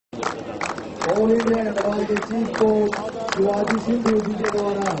All India handball के chief coach Shivaji Singh ji के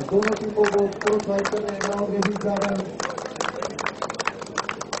द्वारा दोनों टीमों को प्रोत्साहित कर रहे हैं ग्राउंड के बीच जाकर।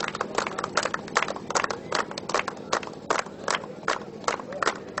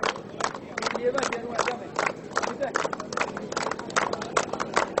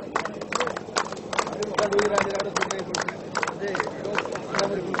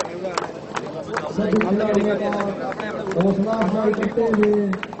 हौसला अफजाई करते हुए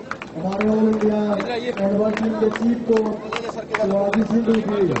हमारे ऑल इंडिया हैंडबॉल टीम के चीफ कोच शिवाजी सिंह जी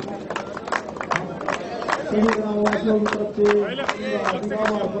सभी ग्रामवासियों की तरफ से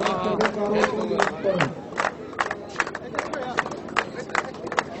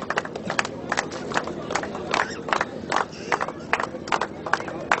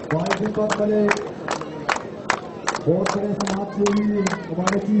बहुत बड़े समाज सेवी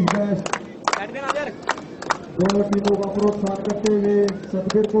हमारे चीफ गेस्ट दोनों टीमों का प्रोत्साहन करते हुए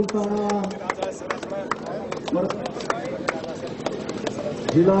सतबीर कुलताना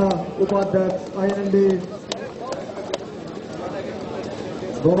जिला उपाध्यक्ष IND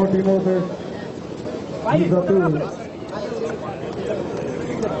दोनों टीमों से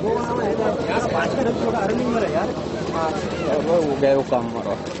गए वो काम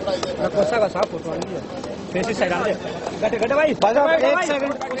हमारा का साफ फोटो भाई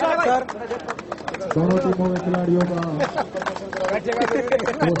दोनों टीमों के खिलाड़ियों का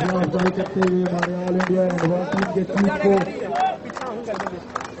हौसला अफजाई करते हुए हमारे ऑल इंडिया हैंडबॉल टीम के चीफ कोच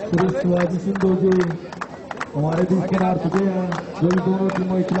श्री शिवाजी सिंह जी हमारे बीच में आ चुके हैं, जो भी दोनों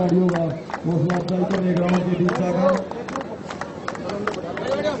टीमों के खिलाड़ियों का हौसला अफजाई करने ग्राउंड के बीच आकर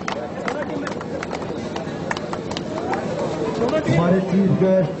हमारे चीफ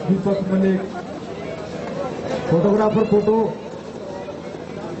गेस्ट दीपक मलिक फोटोग्राफर फोटो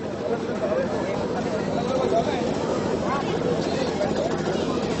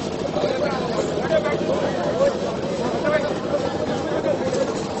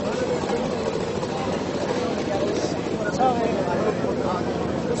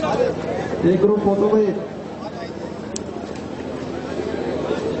एक ग्रुप फोटो में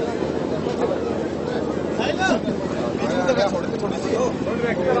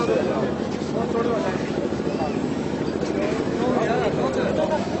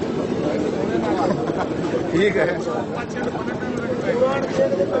ठीक है।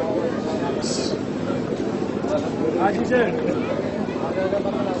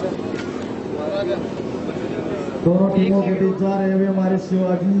 दोनों टीमों के बीच जा रहे हुए हमारे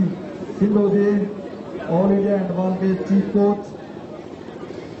Shivaji Singh ji all India handball के चीफ कोच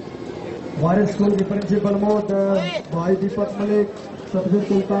हमारे स्कूल के प्रिंसिपल महोदय भाई दीपक मलिक सतबीर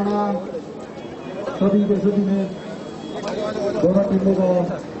सुल्ताना सभी के सभी ने दोनों टीमों को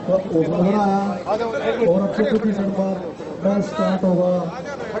बनाया और अब से कुछ ही समय बाद मैच स्टार्ट होगा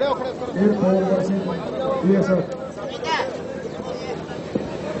एयरफोर्स वर्सेस BSF।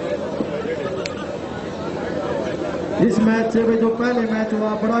 इस मैच से जो पहले मैच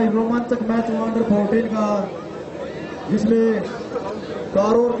हुआ बड़ा ही रोमांचक मैच हुआ अंडर 14 का, जिसमें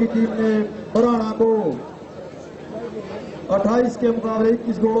कारोर की टीम ने हरियाणा को 28 के मुकाबले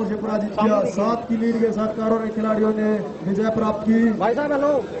 21 गोलों से पराजित किया। 7 की लीड के साथ कारोर के खिलाड़ियों ने विजय प्राप्त की। भाई साहब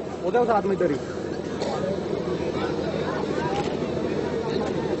हेलो उधर साथ में इधर ही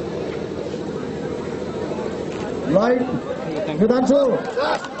लाइट विधानसो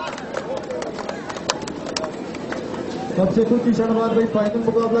सबसे कुछ ही क्षण बाद भाई फाइनल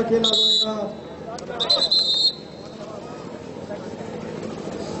मुकाबला खेला जाएगा।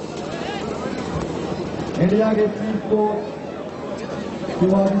 इंडिया के चीफ को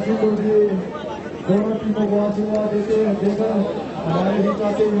शिवाजी सिंह जी दोनों टीमों को आशीर्वाद देते हैं देकर हमारे बीच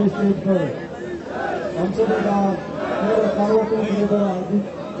आते हुए स्टेज पर हम सभी का कारों को हार्दिक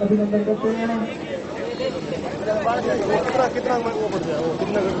अभिनंदन करते हैं। कितना वो पड़ जाए वो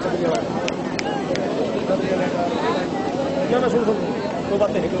कितना ना सुन कोई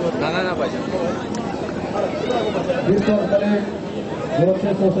बात नहीं ना भाई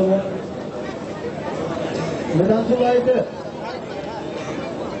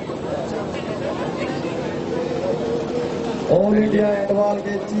ऑल इंडिया हैंडबॉल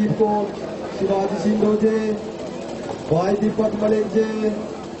के चीफ कोच शिवाजी सिंह जी भाई दीपक मलिक जी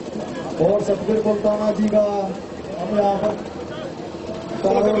और सतबीर कुलताना जी का हम यहाँ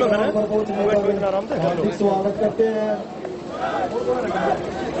पर पहुंचने का हार्दिक स्वागत करते हैं।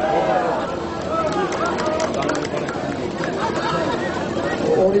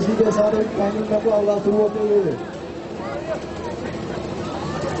 और इसी के साथ एक फाइनल मुकाबला शुरू होते हुए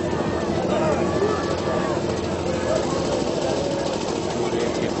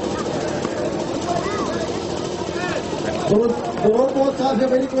दोनों कोच साहब से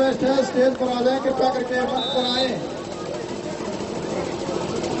मेरी रिक्वेस्ट है स्टेज पर आ जाए, कृपया करके मंच पर आए।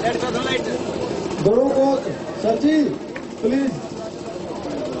 दोनों coach sir ji please,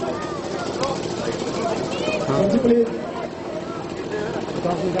 sir ji please.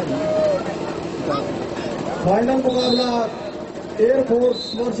 Final मुकाबला एयरफोर्स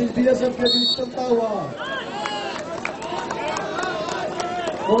वर्सेस बीएसएफ के बीच चलता हुआ,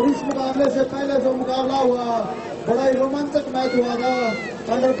 और इस मुकाबले से पहले जो मुकाबला हुआ बड़ा ही रोमांचक मैच हुआ था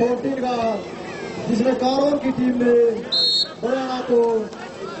अंडर 14 का, जिसमें कारोर की टीम ने हरियाणा को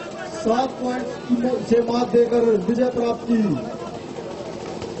 7 पॉइंट से मात देकर विजय प्राप्त की,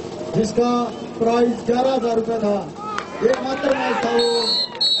 जिसका प्राइज 11,000 रुपये था। एकमात्र मैच था वो,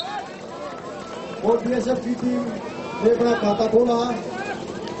 और बीएसएफ की टीम ने बड़ा खाता खोला,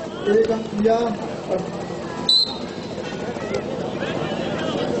 1 अंक लिया।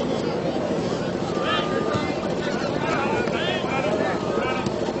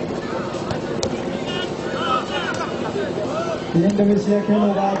 तीन दिवसीय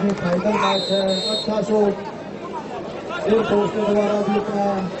खेलों का आज फाइनल मैच है। अच्छा शॉट एयरफोर्स के द्वारा भी अपना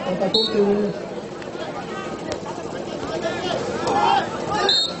खाता खोलते हुए।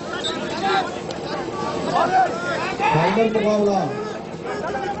 फाइनल मुकाबला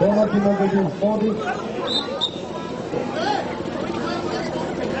दोनों टीमों के बीच बहुत ही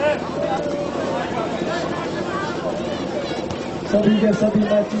सभी के सभी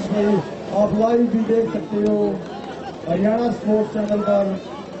मैचेस में आप लाइव भी देख सकते हो हरियाणा स्पोर्ट्स चैनल पर।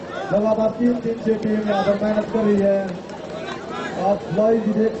 लगातार 3 दिन से टीम यहाँ पर मेहनत कर रही है, आप लाइव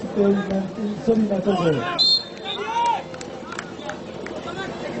भी देख सकते हो इन सभी मैचों को।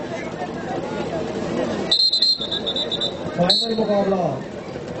 फाइनल मुकाबला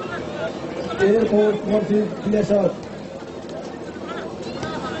एयरफोर्स वर्सेस बीएसएफ।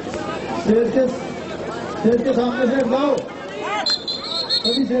 स्टेज के सामने से हट जाओ,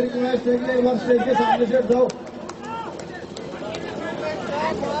 सभी से रिक्वेस्ट है कि एक बार स्टेज के सामने से हट जाओ।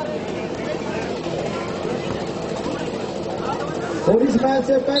 और इस मैच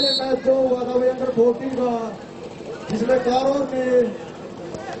से पहले मैच जो हुआ था वो अंडर 14 का, जिसमें कारोर ने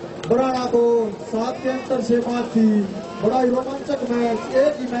हरियाणा को 7 के अंतर से मात थी। बड़ा ही रोमांचक मैच,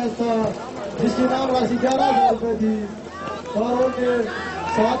 एक ही मैच था जिसकी नाम राशि 11,000 रुपये थी। कारोर ने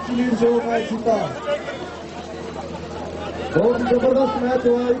 7 की लीड से वो मैच जीता। बहुत ही जबरदस्त मैच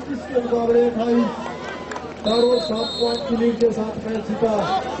हुआ। 21 के मुकाबले 28, कारोर 7 पॉइंट की लीड के साथ मैच जीता।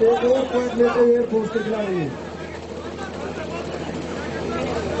 एक और पॉइंट लेते एयरफोर्स के खिलाड़ी।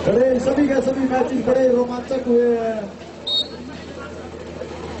 बड़े सभी के सभी मैचेस बड़े रोमांचक हुए हैं।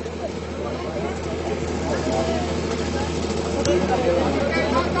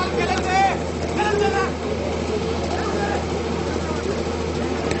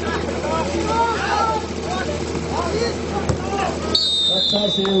 अच्छा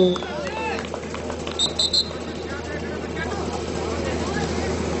से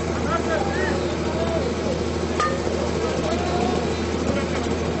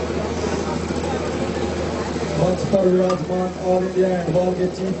मंच पर विराजमान ऑल इंडिया हैंडबॉल के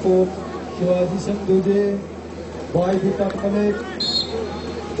चीफ कोच शिवाजी सिंह जी, भाई दीपक मलिक,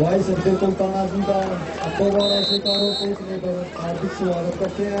 भाई संजय सुल्ताना जी का दोबारा से कारों को उठने पर हार्दिक स्वागत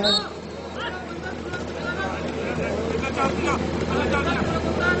करते हैं।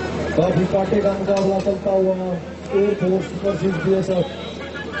 काफी कांटे का मुकाबला चलता हुआ एयरफोर्स वर्सेस बीएसएफ।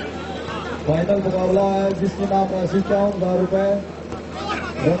 फाइनल मुकाबला है जिसके नाम राशि 51,000 रुपये,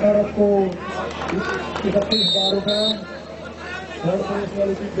 रनर अप को 31,000 रुपये, थर्ड प्लेस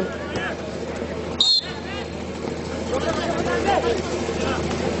वाली टीम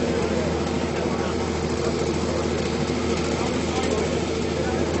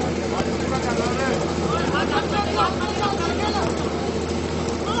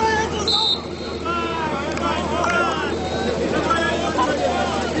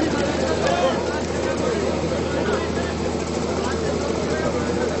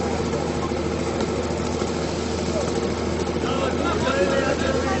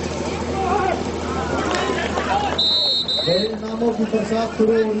नामों की बरसात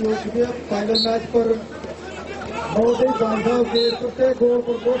शुरू हो चुकी है। फाइनल मैच पर नवोदय भाई साहब के प्रत्येक गोल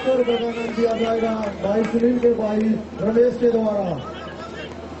पर 200 रुपये का इनाम दिया जाएगा भाई सुनील के भाई रमेश के द्वारा।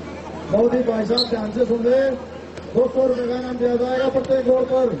 नवोदय भाई साहब ध्यान से सुन ले, 200 रुपये का इनाम दिया जाएगा प्रत्येक गोल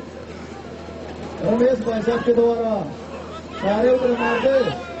पर रमेश भाई साहब के द्वारा। सारे उतर मार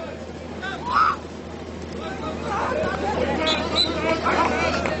दे।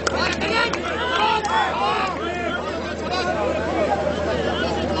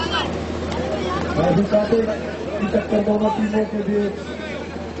 काफी कांटे की टक्कर दोनों टीमों के बीच।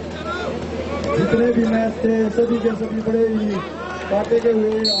 जितने भी मैच थे सभी के सभी बड़े ही काटे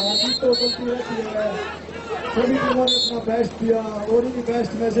हुए हार्दिक तो गलती रहती है। सभी टीमों ने अपना बेस्ट दिया और इन्हीं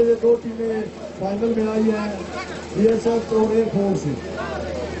बेस्ट में से 2 टीमें फाइनल में आई हैं, BSF और एयरफोर्स,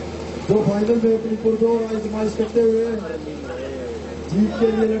 जो फाइनल में अपनी पुरजोर आजमाइश करते हुए जीत के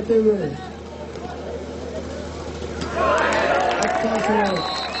लिए लड़ते हुए। अच्छा से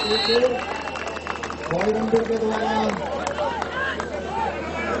राजेंद्र के द्वारा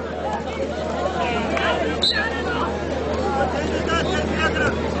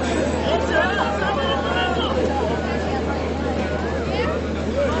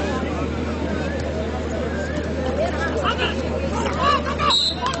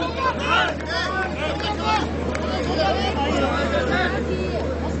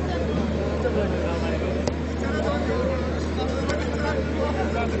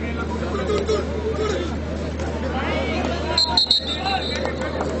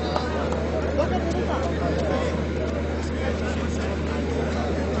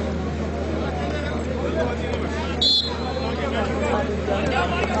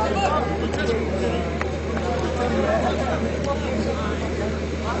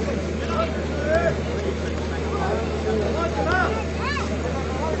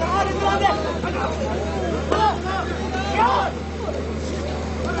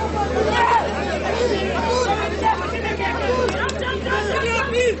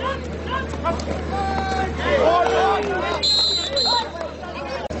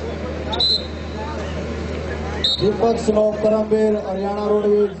दीपक स्नोक करमबेर हरियाणा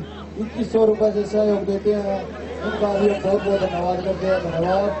रोडवेज 2100 रुपए से सहयोग देते हैं, उनका भी हम बहुत बहुत धन्यवाद करते हैं।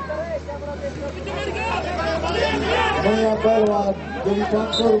 धन्यवाद। नया पहलवान जो भी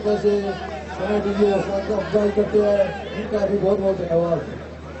 500 रुपए से कमेटी की अफजाई करते हैं, उनका भी बहुत बहुत धन्यवाद।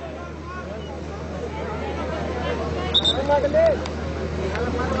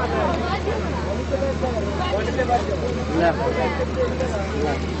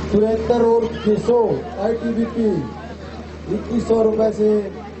 सुरेंद्र और किशो ITBP 2100 रुपए से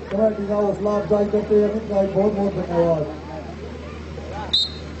कमेटी का हौसला अफजाई करते हैं, उनका भी बहुत बहुत धन्यवाद।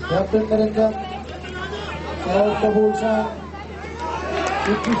 कैप्टन निरंजन और कबूल शाह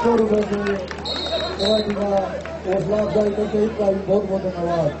 2100 रुपए से कमेटी का हौसला अफजाई करते हैं, इनका भी बहुत बहुत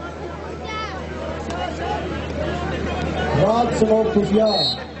धन्यवाद। राज सनोक खुशिया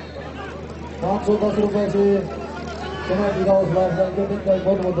 510 रुपए से कमेटी का हौसला अफजाई करते हैं,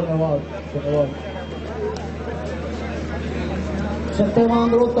 बहुत बहुत धन्यवाद। धन्यवाद। सत्यवान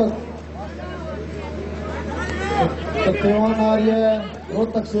रोहतक, सत्यवान आर्य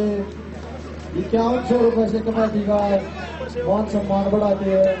रोहतक से 5100 रुपए से कमेटी का मान सम्मान बढ़ाते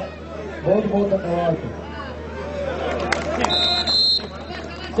हैं, बहुत बहुत धन्यवाद।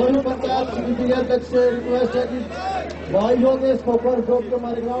 सभी पंचायत समिति के अध्यक्ष से रिक्वेस्ट है कि भाइयों के स्पोकर जो कि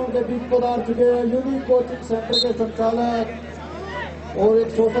हमारे ग्राउंड के बीच पधार चुके हैं, यूनिक कोचिंग सेंटर के संचालक और एक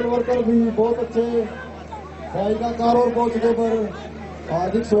सोशल वर्कर भी बहुत अच्छे भाई का कारोर पहुंचने पर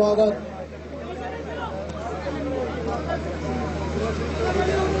हार्दिक स्वागत।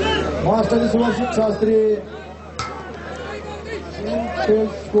 Master Ishwar Singh Shastri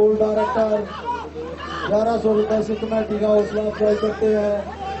school director 1100 रुपए से कमेटी का हौसला अफजाई करते हैं,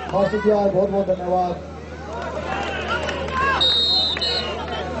 मास्टर जी आज बहुत बहुत धन्यवाद।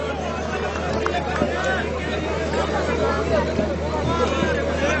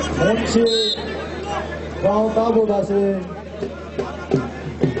 मुंशी गांव दाबोदा से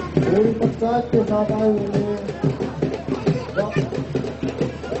पूरी पंचायत के साथ आए हुए हैं,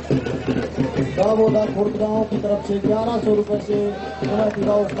 दाबोदा खुर्द गांव की तरफ से 1100 रुपए से कमेटी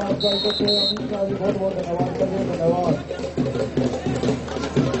का हौसला अफजाई करते हैं, उनका भी बहुत बहुत धन्यवाद करते हैं। धन्यवाद।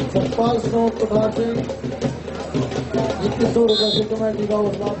 सतपाल स्नोक प्रधान सिंह 2100 रुपए से कमेटी का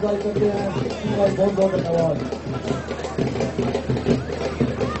हौसला अफजाई करते हैं, उनका भी बहुत बहुत धन्यवाद।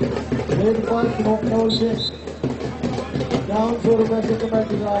 वेदपाल स्नोकनौल से 500 रुपए से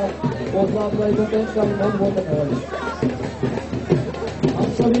कमेटी का हौसला अफजाई करते हैं, इसका भी बहुत बहुत धन्यवाद। हम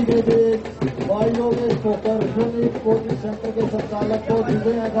सभी के बीच भाइयों के स्पोकर यूनिक कोचिंग सेंटर के संचालक को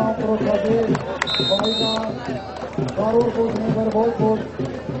जुड़े हैं गाँव परोसा से भाई का कारोर पहुंचने पर बहुत बहुत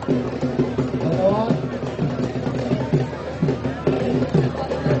धन्यवाद।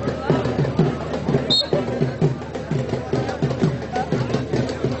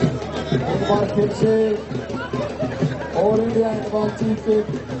 फिर से और India handball chief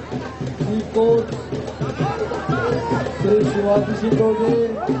coach Shri Shivaji Singh Doge,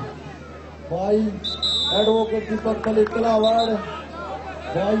 भाई एडवोकेट दीपक मलिक कलावड़,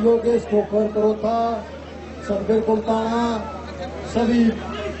 भाई योगेश खोखर करोथा, सतबीर कुलताना, सभी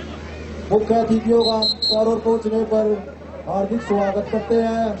मुख्य अतिथियों का कारोर पहुंचने पर हार्दिक स्वागत करते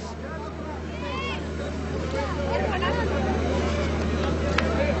हैं।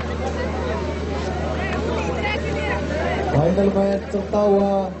 फाइनल मैच चलता हुआ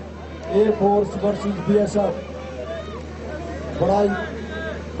एयरफोर्स वर्सेस BSF, बड़ा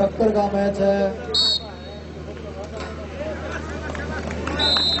टक्कर का मैच है।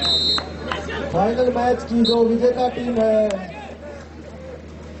 फाइनल मैच की जो विजेता टीम है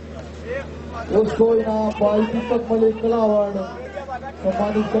उसको इनाम भाई दीपक मलिक कलावड़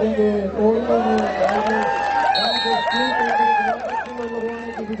सम्मानित करेंगे और इन्होंने लगवाने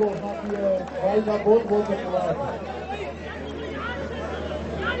की भी घोषणा की है। भाई का बहुत बहुत धन्यवाद।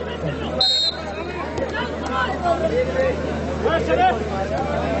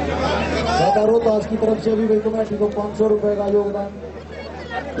 दादा रोहतास की तरफ से भी भाई कमेटी को 500 रुपए का योगदान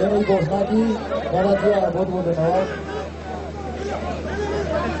देने की घोषणा की। दादा जी बहुत बहुत धन्यवाद।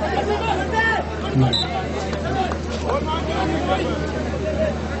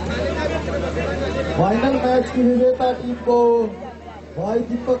 फाइनल मैच की विजेता टीम को भाई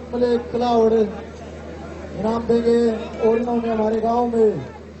दीपक मलिक कलावड़ इनाम देंगे और इन्होंने हमारे गांव में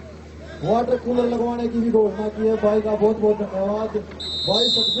वाटर कूलर लगवाने की भी घोषणा की है। भाई का बहुत बहुत धन्यवाद। भाई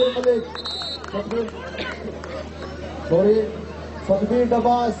सतबीर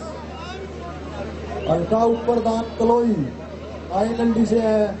डबास हल्का ऊपर दान कलोई INLD से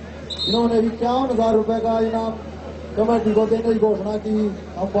है। इन्होंने भी 51,000 रुपए का इनाम कमेटी को देने की घोषणा की।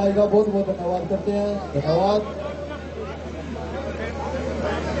 हम भाई का बहुत बहुत धन्यवाद करते हैं। धन्यवाद।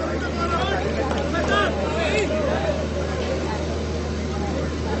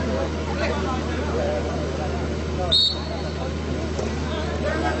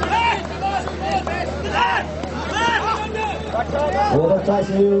 बहुत अच्छा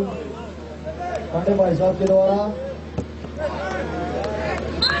सेव पांडे भाई साहब के द्वारा।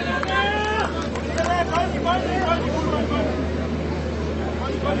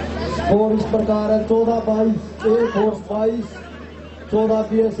 स्कोर इस प्रकार है 14-22 एयरफोर्स 22, 14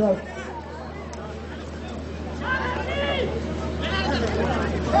 BSF।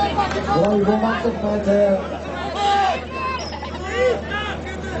 बड़ा रोमांचक मैच है।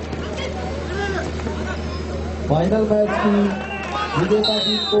 फाइनल मैच की विजेता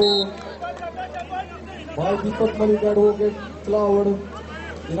टीम को भाई दीपक मलिक एडवोकेट कलावड़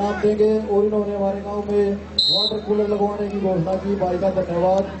इनाम देंगे और इन्होंने हमारे गांव में वाटर कूलर लगवाने की घोषणा की। भाई का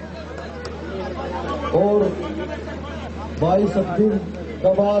धन्यवाद। और भाई सतबीर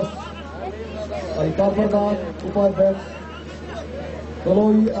दबास हल्का प्रधान उपाध्यक्ष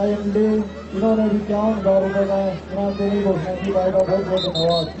कलोई INLD, इन्होंने भी 51,000 रुपए का इनाम देने की घोषणा की। भाई का बहुत बहुत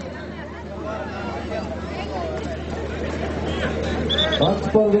धन्यवाद। मंच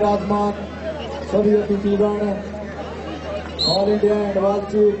पर विराजमान सभी अतिथिगण, all India handball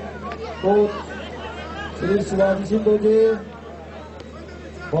chief coach Shri Shivaji Singh ji,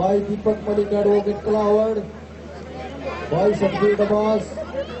 भाई दीपक मलिक एडवोकेट कलावड़, भाई सतबीर डबास,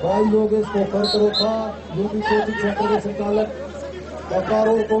 भाई Yogesh Khokhar करोखा, UP coaching centre के संचालक,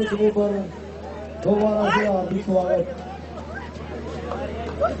 कारोर पहुंचने पर दोबारा से हार्दिक स्वागत।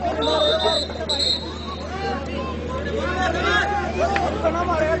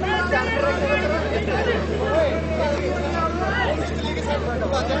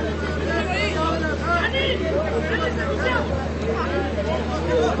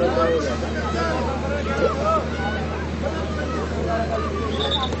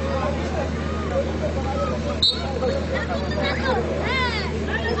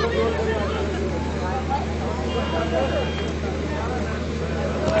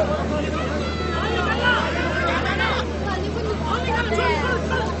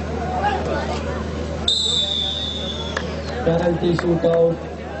 पेनल्टी शूट आउट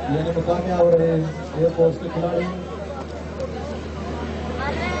लेने में कामयाब रहे एयरफोर्स के खिलाड़ी।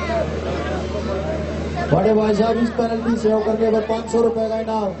 बड़े भाई साहब इस पेनल्टी सेव करने पर 500 रुपए का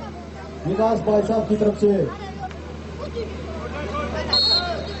इनाम विकास भाई साहब की तरफ से।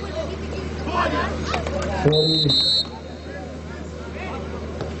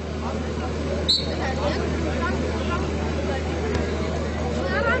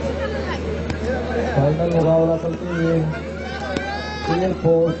 फाइनल मुकाबला चलते हुए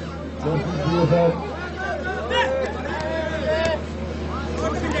air force versus BSF।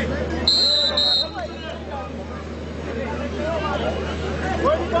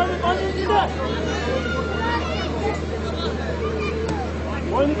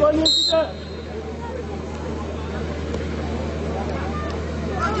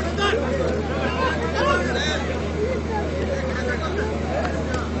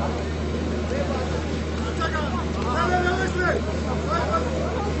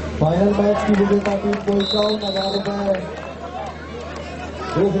 Final match की विजेता टीम को 51,000 रुपए,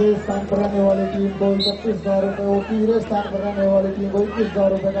 दूसरे स्थान पर रहने वाली टीम को 31,000 रुपए और तीसरे स्थान पर रहने वाली टीम को 21,000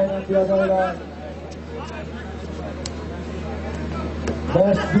 रुपए का इनाम दिया जाएगा।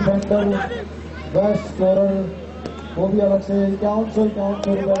 बेस्ट डिफेंडर, बेस्ट स्कोरर वो भी अलग से 51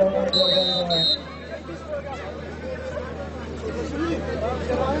 रुपये दिया जाएगा।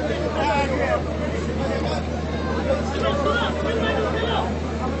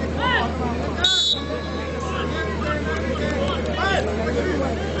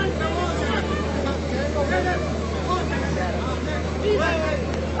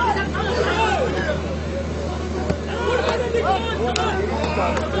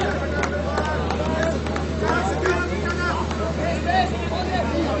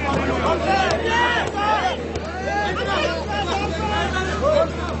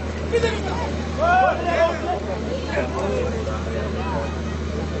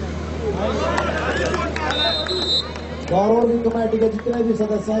 कारोर की कमेटी के जितने भी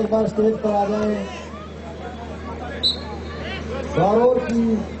सदस्य हैं एक बार स्टेज पर आ जाएं। कारोर की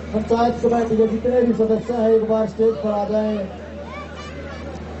पंचायत कमेटी के जितने भी सदस्य हैं एक बार स्टेज पर आ जाएं।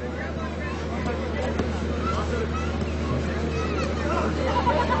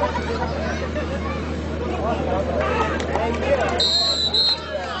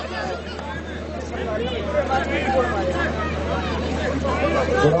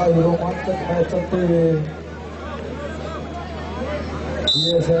 बड़ा ही रोमांचक मैच चलते हुए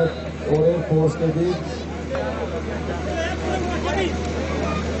BSF और एयरफोर्स के बीच।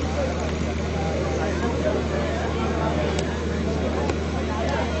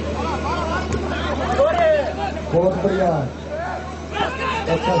 बहुत बढ़िया,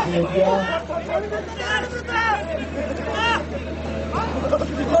 अच्छा खेल किया।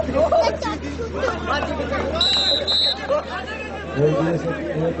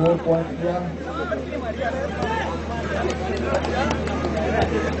 एक और पॉइंट किया।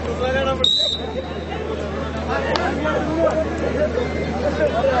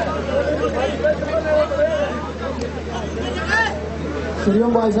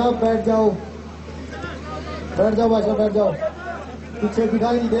 श्रीओम भाई साहब बैठ जाओ भाई साहब बैठ जाओ, पीछे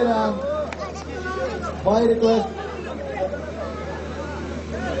दिखाई नहीं दे रहा। भाई रिक्वेस्ट,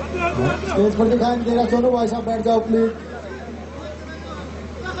 स्टेज पर दिखाई नहीं दे रहा। सोनू भाई साहब बैठ जाओ प्लीज।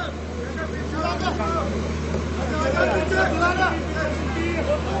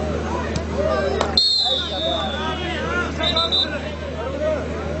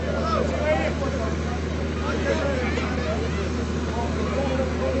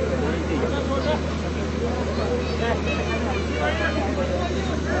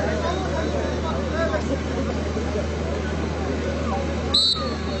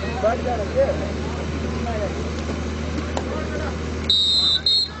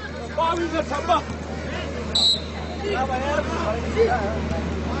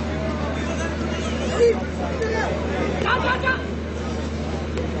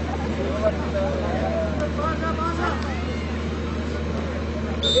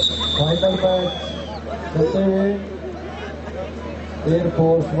 फाइनल मैच चलते हुए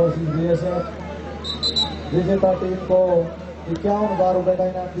एयरफोर्स वर्सेस BSF। विजेता टीम को 51,000 रुपए का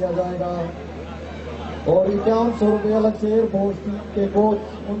इनाम दिया जाएगा और 5100 रुपये अलग से एयरफोर्स टीम के कोच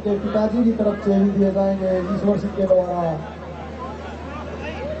उनके पिताजी की तरफ से भी दिए जाएंगे ईश्वर सिंह के द्वारा।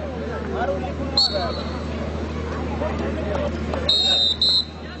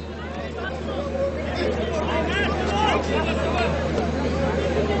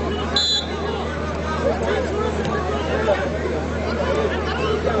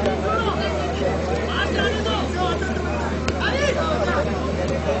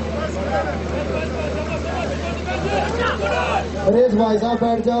 नरेश भाई साहब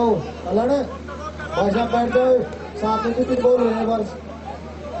बैठ जाओ, अलन भाई साहब बैठ जाओ, साथ में कितने बोल रहे हैं बस।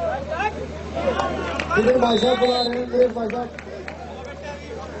 कितने भाई साहब बुला रहे हैं, नरेश भाई साहब,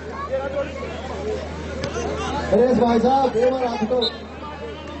 नरेश भाई साहब एक बार हाथ उठाओ।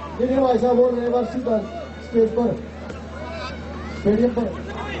 कितने भाई साहब बोल रहे हैं बस पर स्टेज पर स्टेडियम पर।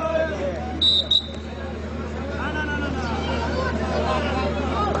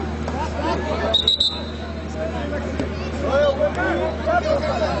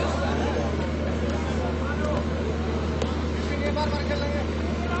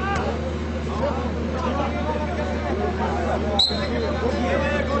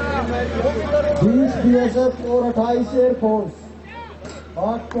 BSF और 28 एयरफोर्स,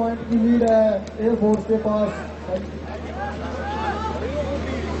 8 पॉइंट की लीड है एयरफोर्स के पास।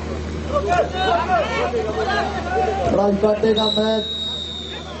 राजपाटे का मैच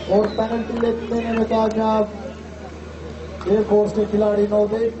और पेनल्टी लेने में कामयाब एयरफोर्स के खिलाड़ी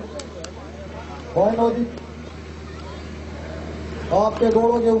नवदीप। भाई नवदीप, आपके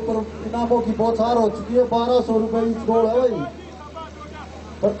गोलों के ऊपर इनामों की बौछार हो चुकी है। 1200 रुपये इस गोल है भाई,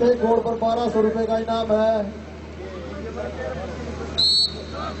 प्रत्येक गोल पर 1200 रुपये का इनाम है।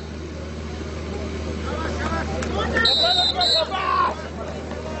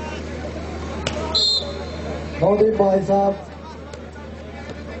 मोदी भाई साहब,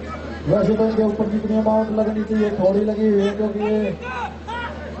 वैसे तो इनके ऊपर जितनी अमाउंट लगनी चाहिए थोड़ी लगी हुई है, क्योंकि ये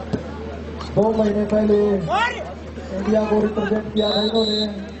 2 महीने पहले इंडिया को रिप्रेजेंट किया था इन्होंने।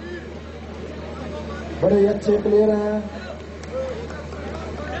 बड़े अच्छे प्लेयर हैं।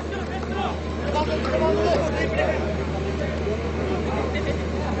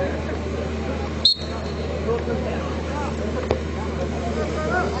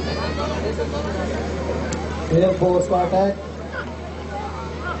 एयरफोर्स का अटैक,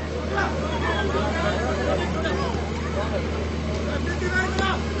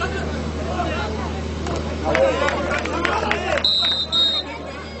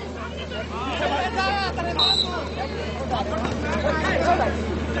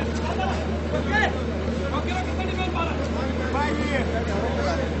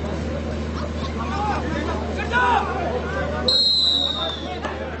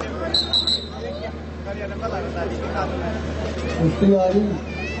 कुश्ती आ रही।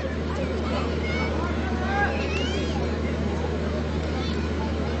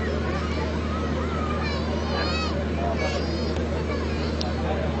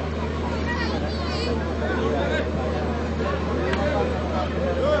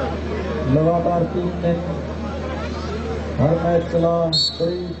 लगातार 3 दिन हर मैच चला,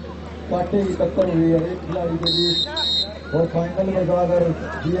 बड़ी कांटे की टक्कर हुई हर एक खिलाड़ी के बीच, और फाइनल में जाकर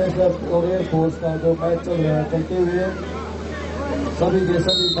BSF और एयरफोर्स का जो मैच चल रहा है, चलते हुए सभी के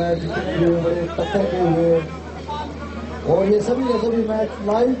सभी मैच जितने भी बड़े टक्कर के हुए, और ये सभी के सभी मैच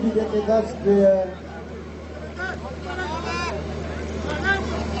लाइव भी देखे जा सकते हैं।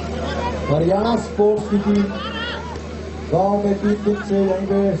 हरियाणा स्पोर्ट्स की टीम गांव में 3 दिन से यहीं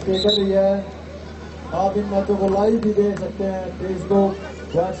पे स्टे कर रही है। आप इन मैचों को लाइव भी देख सकते हैं, Facebook,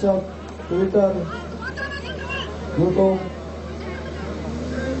 WhatsApp, Twitter, YouTube.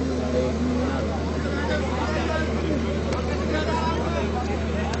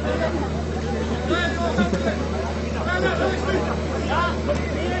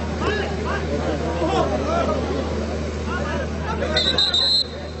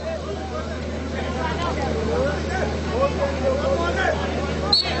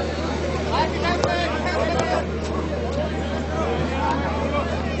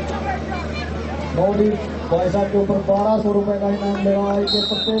 Modi भाई साहब के ऊपर 1200 रुपए का इनाम लगा है कि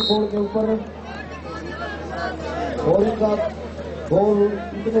प्रत्येक गोल के ऊपर, और इनका गोल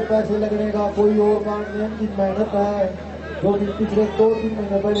इतने पैसे लगने का कोई और कारण नहीं, इनकी मेहनत है, जो कि पिछले 2-3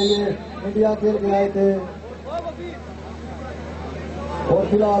 महीने पहले ये इंडिया खेल के आए थे, और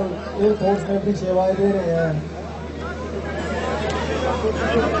फिलहाल एयरफोर्स में भी सेवाएं दे रहे हैं।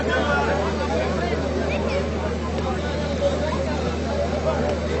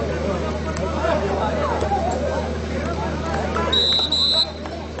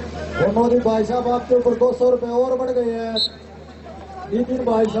 और मोदी भाई साहब आपके ऊपर 200 रुपए और बढ़ गए हैं। नितिन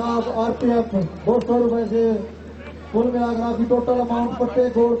भाई साहब RPF 200 रुपए से कुल मिलाकर आपकी टोटल अमाउंट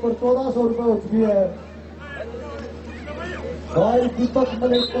प्रत्येक गोल पर 1400 रुपए हो चुकी है। भाई दीपक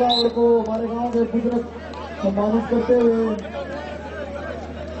मलिक को हमारे गांव के बुजुर्ग सम्मानित करते हुए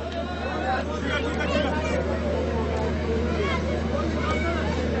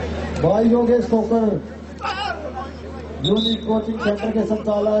भाई योगेश ठोकर यूनिक कोचिंग सेंटर के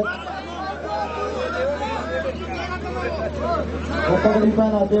संचालक को पगड़ी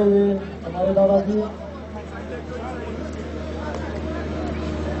पहनाते हुए हमारे दादाजी,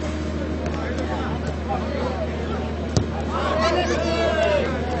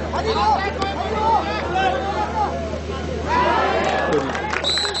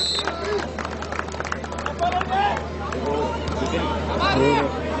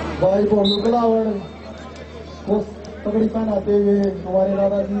 भाई बोलू कलावड़ को पगड़ी पहनाते हुए हमारे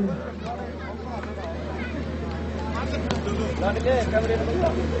दादाजी,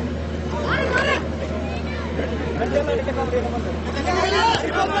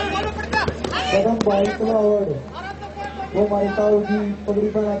 कदम भाई कलावड़ वो हमारे ताऊ जी पगड़ी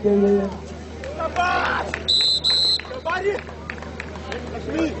पहनाते हुए,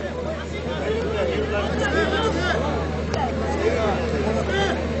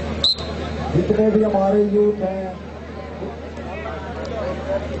 जितने भी हमारे यूथ हैं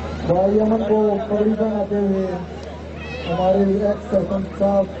भाई अमन को पगड़ी पहनाते हुए हमारे एक्स सरपंच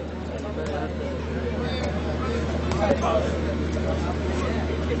साहब,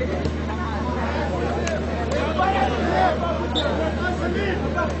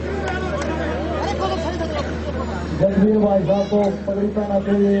 जगवीर भाई साहब को पगड़ी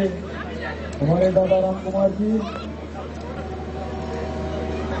पहनाते हुए हमारे दादा राम कुमार जी,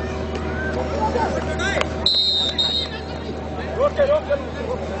 हेलो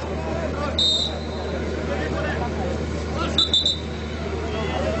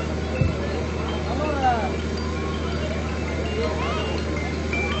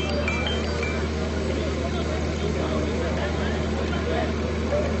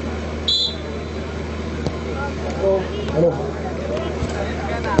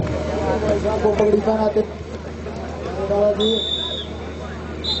को पगड़ी पहनाते दादाजी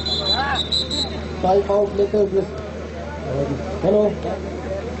टाइम आउट लेते हुए। हेलो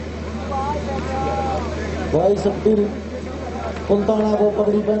भाई शब्बीर कुलताना को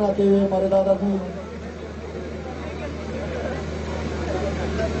पगड़ी पहनाते हुए हमारे दादाजी।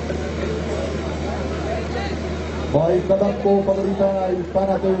 भाई कदम को पगड़ी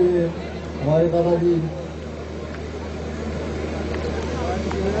पहनाते हुए हमारे दादाजी।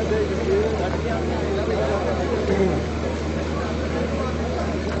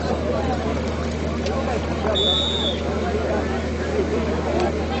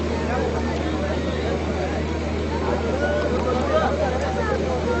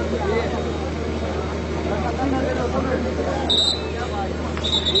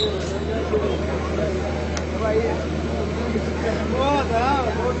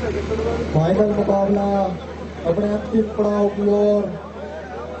 फाइनल मुकाबला अपने अंतिम पड़ाव की ओर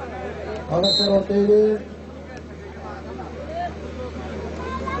अग्रसर होते हुए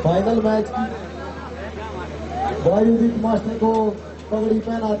फाइनल मैच की वायुदीप मास्टर को पगड़ी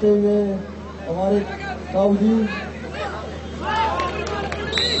पहनाते हुए हमारे साहू जी।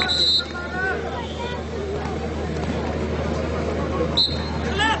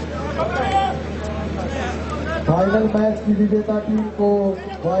 फाइनल मैच की विजेता टीम को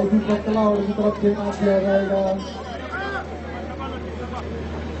वायुदीप कलाहौर की तरफ से इनाम दिया जाएगा।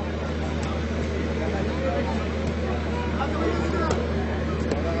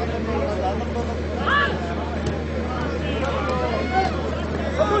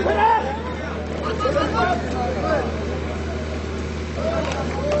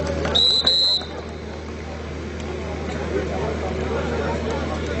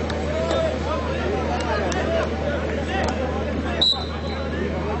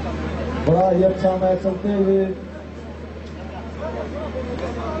 बड़ा ही अच्छा मैच चलते हुए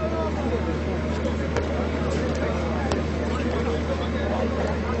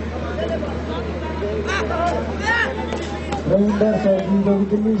रविंदर सर जी जो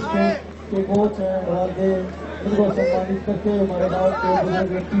दिल्ली स्टेट के कोच हैं भारतीय, इनको सम्मानित करके हमारे गांव के बुजुर्ग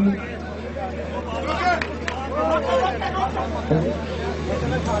व्यक्ति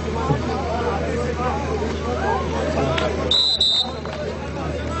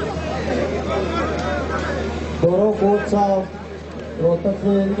गौरव कोच साहब रोहतक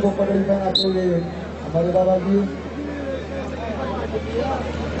से इनको पगड़ी पहनाते हुए हमारे दादाजी।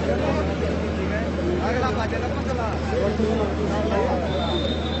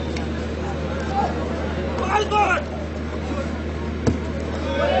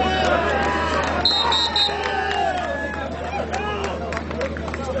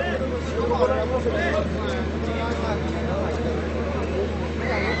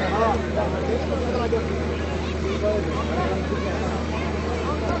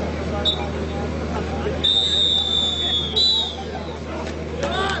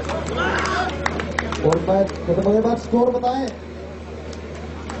 और मैच खत्म होने के बाद स्कोर बताएं।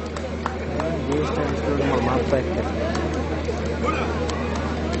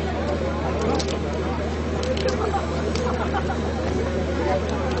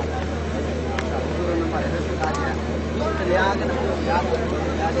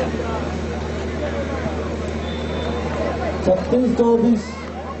 छत्तीस 24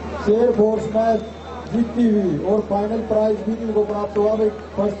 एयरफोर्स मैच जीतती हुई और फाइनल प्राइज भी इनको प्राप्त हुआ। भाई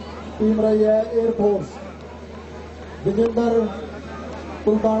फर्स्ट टीम रही है एयरफोर्स। राजेंदर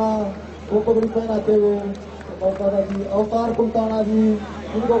कुलताना को पगड़ी पहनाते हुए दादाजी, अवतार कुलताना जी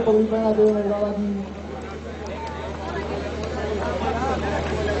इनको पगड़ी पहनाते हुए दादाजी।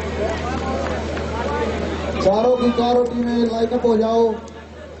 चारों की चारों टीमें लाइनअप हो जाओ।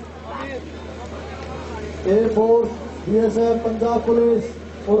 एयरफोर्स, BSF, पंजाब पुलिस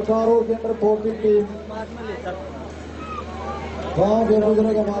और कारोर के अंदर 14 टीम। गांव के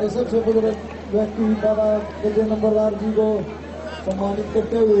बुजुर्ग हमारे सबसे बुजुर्ग व्यक्ति दादा विजय नंबरदार जी को सम्मानित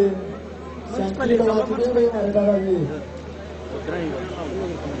करते हुए सेंचुरी लगा चुके हैं हमारे दादाजी।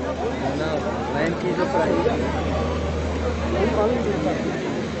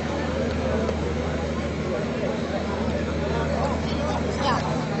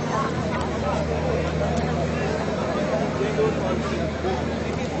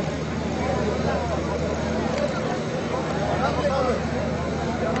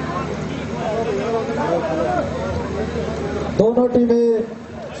 दोनों तीनों टीमें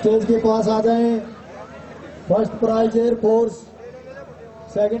स्टेज के पास आ जाएं। First prize air force,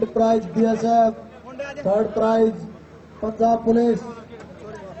 second prize BSF, third prize Punjab police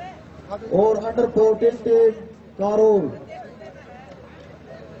और अंडर 14 टीम कारोर।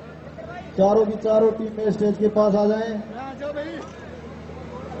 चारों की चारों टीमें स्टेज के पास आ जाएं।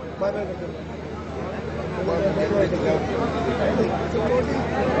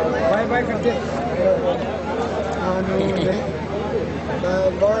 बाय बाय करते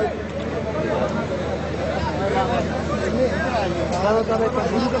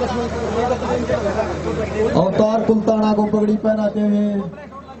अवतार कुलताना को पगड़ी पहनाते हुए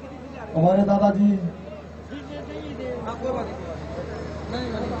हमारे दादाजी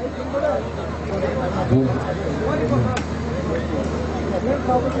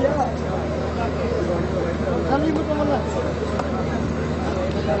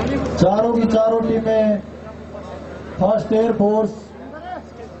चारों की चारों टीमें first air force,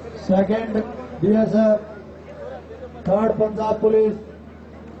 second BSF, third Punjab police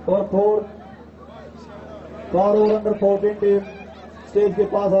और फोर्थ कारोर अंडर 14 टीम स्टेज के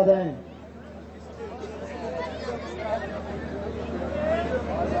पास आ जाएं।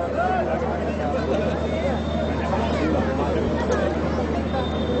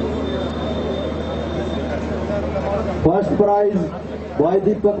 फर्स्ट प्राइज भाई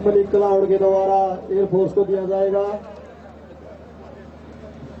दीपक मलिक कलाउड के द्वारा एयरफोर्स को दिया जाएगा।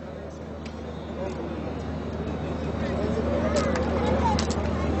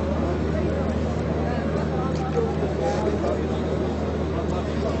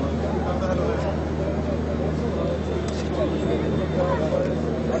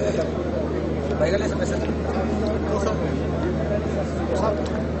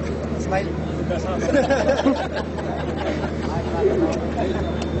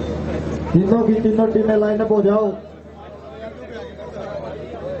 तीनों की तीनों टीमें लाइनअप हो जाओ।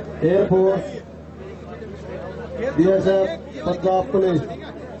 Air force, BSF, Punjab police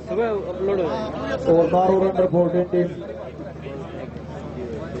upload हो और कारोर under 14 team.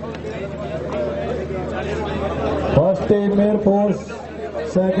 First team air force,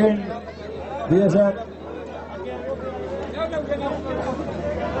 second BSF,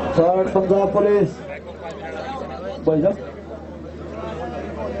 third Punjab police. भाई साहब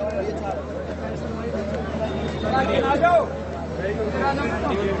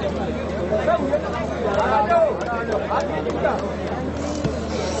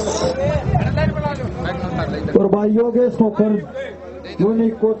और भाइयों के स्नूकर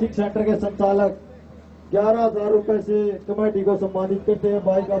यूनिक कोचिंग सेंटर के संचालक 11,000 रुपए से कमेटी को सम्मानित करते हैं।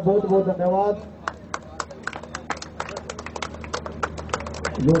 भाई का बहुत बहुत धन्यवाद।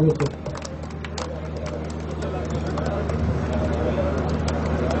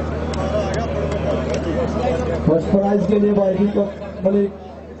 फर्स्ट प्राइज के लिए भाई दीपक मलिक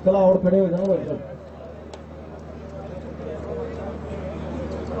कलाउड खड़े हो जाओ भाई साहब।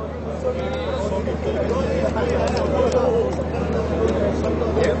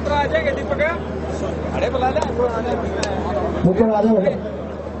 आ जाएगा दीपक, अरे बुला ले ऊपर आ जाओ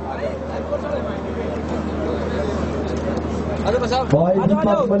भाई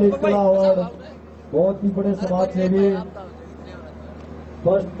दीपक मलिक कलाउड बहुत ही बड़े समाज सेवी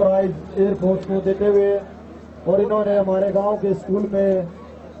फर्स्ट प्राइज एयरफोर्स को देते हुए और इन्होंने हमारे गांव के स्कूल में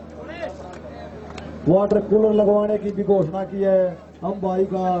वाटर कूलर लगवाने की भी घोषणा की है। हम भाई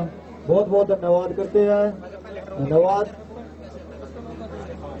का बहुत बहुत धन्यवाद करते हैं। धन्यवाद।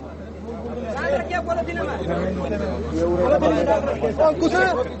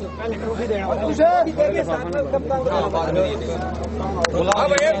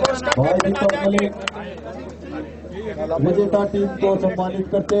 भाई दीपक मलिक विजेता टीम को सम्मानित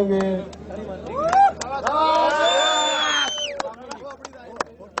करते हुए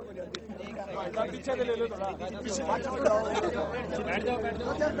पीछे ले लो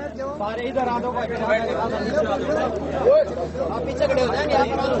सारे इधर आ दो पीछे खड़े हो जाएंगे।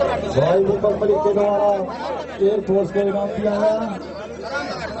 भाई दीपक मलिक के द्वारा एयरफोर्स को इनाम दिया गया।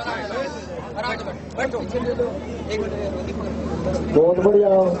 बहुत बढ़िया।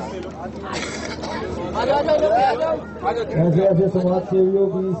 ऐसे ऐसे समाज सेवियों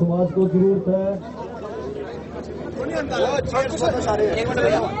की समाज को जरूरत है।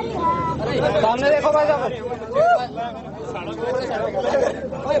 सामने देखो भाई साहब,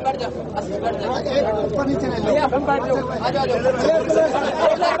 ऊपर नीचे ले लो, बैठ जाओ, आ जाओ, बैठ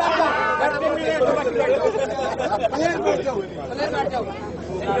जाओ।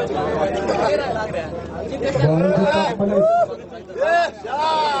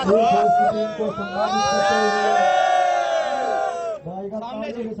 भाई का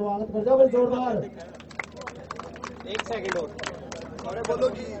स्वागत कर जाओ भाई जोरदार। एक सेकंड और अरे बोलो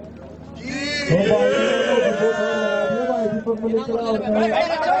जी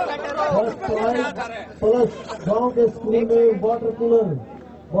प्लस गांव के स्कूल में वाटर कूलर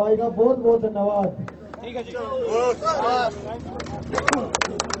भाई का बहुत बहुत धन्यवाद। ठीक है जी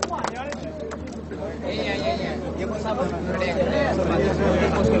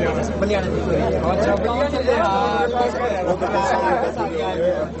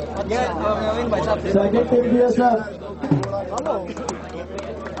सेकंड टीम BSF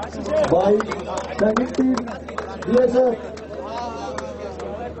भाई, सेकंड टीम BSF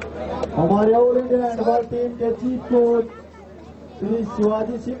हमारे ऑल इंडिया हैंडबॉल टीम के चीफ कोच श्री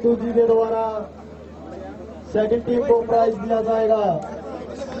शिवाजी सिंह जी के द्वारा सेकंड टीम को प्राइज दिया जाएगा।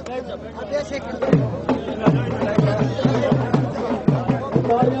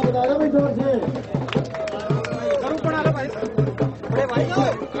 तालियां बजा दो भाई जोर से।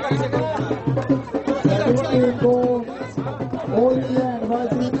 सेकंड टीम को ऑल इंडिया हैंडबॉल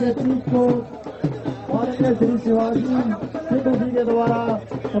टीम के चीफ कोच माननीय श्री शिवाजी सिंह जी के द्वारा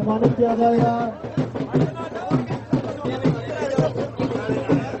सम्मानित किया जाएगा।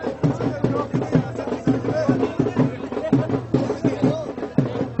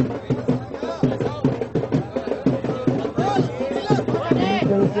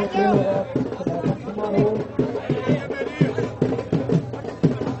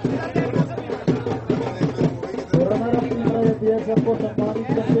 BSF को सम्मानित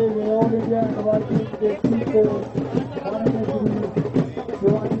करते हुए ऑल इंडिया हैंडबॉल टीम के चीफ कोच माननीय श्री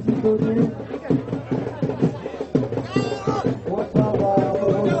शिवाजी सिंह जी बहुत धन्यवाद।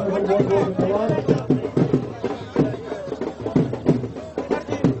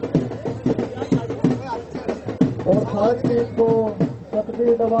 और साथ टीम को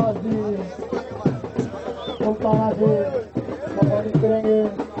सतबीर नवाज जी सुल्ताना से सम्मानित करेंगे।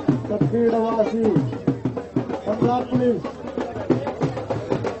 सतबीर नवाज जी पंजाब पुलिस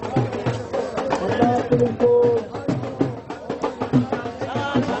को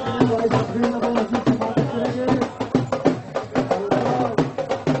सतबीर नवाज जी सम्मानित करेंगे।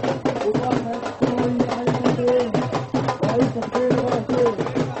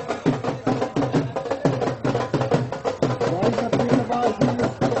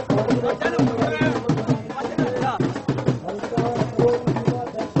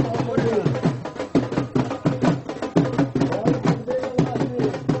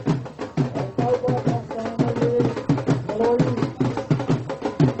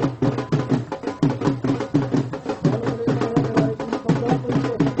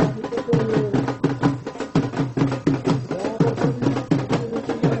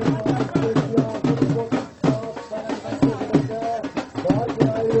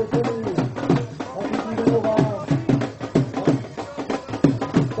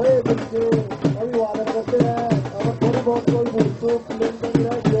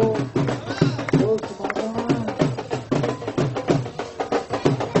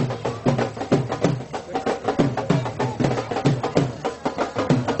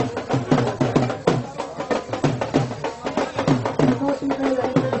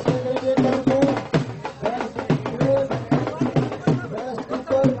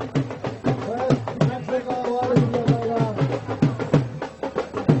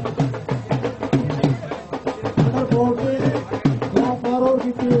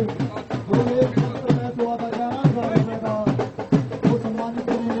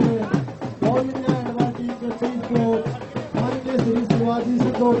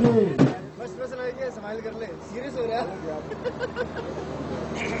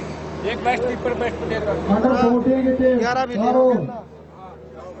 एक best keeper best player under 14 की टीम कारोर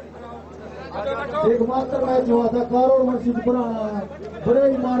एकमात्र मैच हुआ था कारोर वर्सेस पुराना बड़े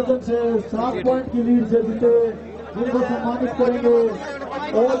ही मार्जिन से 7 पॉइंट की लीड से जीते, जिनको सम्मानित करेंगे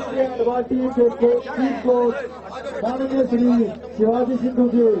ऑल इंडिया हैंडबॉल टीम के चीफ कोच माननीय श्री शिवाजी सिंह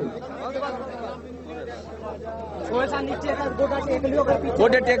जी।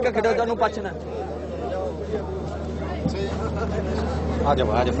 गोडे टेक के खिड़ो दोनों पछना आ जाओ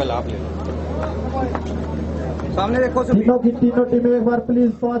पहले आप ले सामने देखो तीनों टीमें एक बार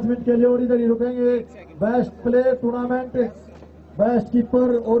प्लीज 5 मिनट के लिए और इधर ही रुकेंगे। Best player tournament, best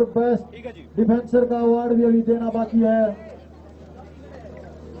keeper और बेस्ट डिफेंसर का अवार्ड भी अभी देना बाकी है।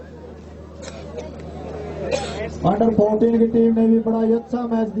 अंडर 14 की टीम ने भी बड़ा ही अच्छा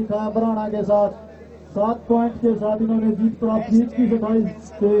मैच दिखाया बराना के साथ। 7 पॉइंट के साथ इन्होंने जीत प्राप्त की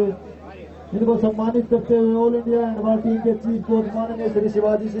 27 से, जिनको सम्मानित करते हुए ऑल इंडिया हैंडबॉल टीम के चीफ कोच माननीय Shri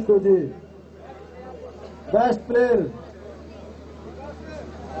Shivaji Singh ji. Best player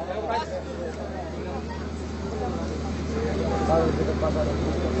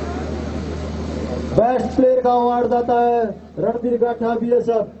best player का अवार्ड जाता है रणधीर गाठा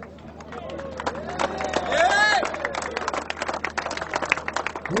BSF।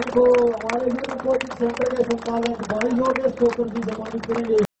 जिनको हमारे कोचिंग सेंटर के संचालक भाई योगेश ठोकर जी सम्मानित करेंगे।